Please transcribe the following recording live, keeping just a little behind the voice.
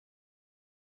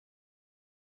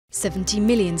70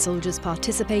 million soldiers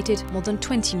participated, more than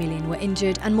 20 million were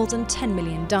injured, and more than 10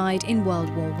 million died in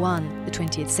World War I. The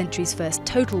 20th century's first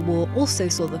total war also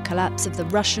saw the collapse of the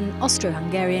Russian,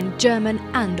 Austro-Hungarian, German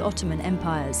and Ottoman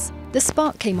empires. The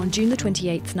spark came on June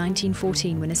 28,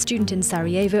 1914, when a student in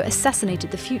Sarajevo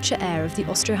assassinated the future heir of the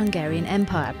Austro-Hungarian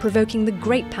Empire, provoking the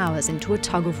great powers into a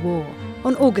tug of war.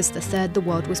 On August 3rd, the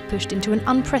world was pushed into an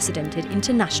unprecedented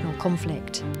international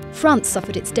conflict. France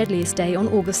suffered its deadliest day on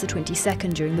August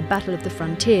 22nd during the Battle of the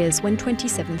Frontiers, when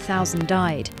 27,000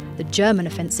 died. The German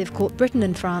offensive caught Britain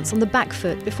and France on the back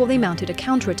foot before they mounted a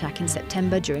counterattack in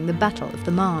September during the Battle of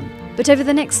the Marne. But over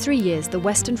the next 3 years, the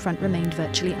Western Front remained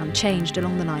virtually unchanged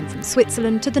along the line from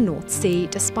Switzerland to the North Sea,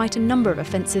 despite a number of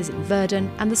offences in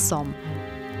Verdun and the Somme.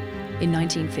 In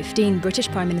 1915, British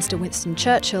Prime Minister Winston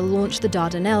Churchill launched the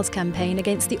Dardanelles campaign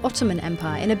against the Ottoman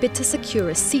Empire in a bid to secure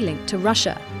a sea link to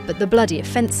Russia, but the bloody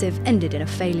offensive ended in a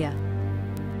failure.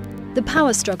 The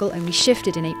power struggle only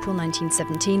shifted in April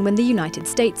 1917 when the United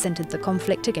States entered the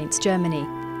conflict against Germany.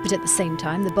 But at the same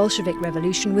time, the Bolshevik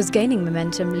Revolution was gaining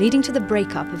momentum, leading to the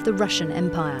breakup of the Russian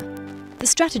Empire. The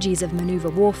strategies of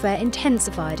maneuver warfare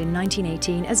intensified in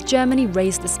 1918 as Germany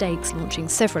raised the stakes, launching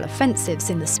several offensives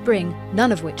in the spring,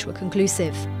 none of which were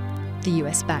conclusive. The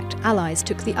US-backed Allies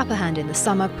took the upper hand in the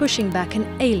summer, pushing back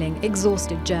an ailing,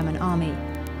 exhausted German army.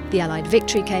 The Allied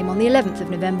victory came on the 11th of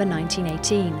November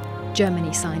 1918.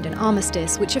 Germany signed an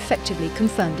armistice which effectively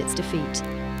confirmed its defeat.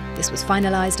 This was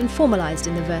finalised and formalised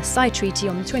in the Versailles Treaty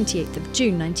on the 28th of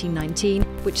June 1919,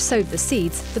 which sowed the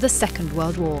seeds for the Second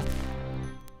World War.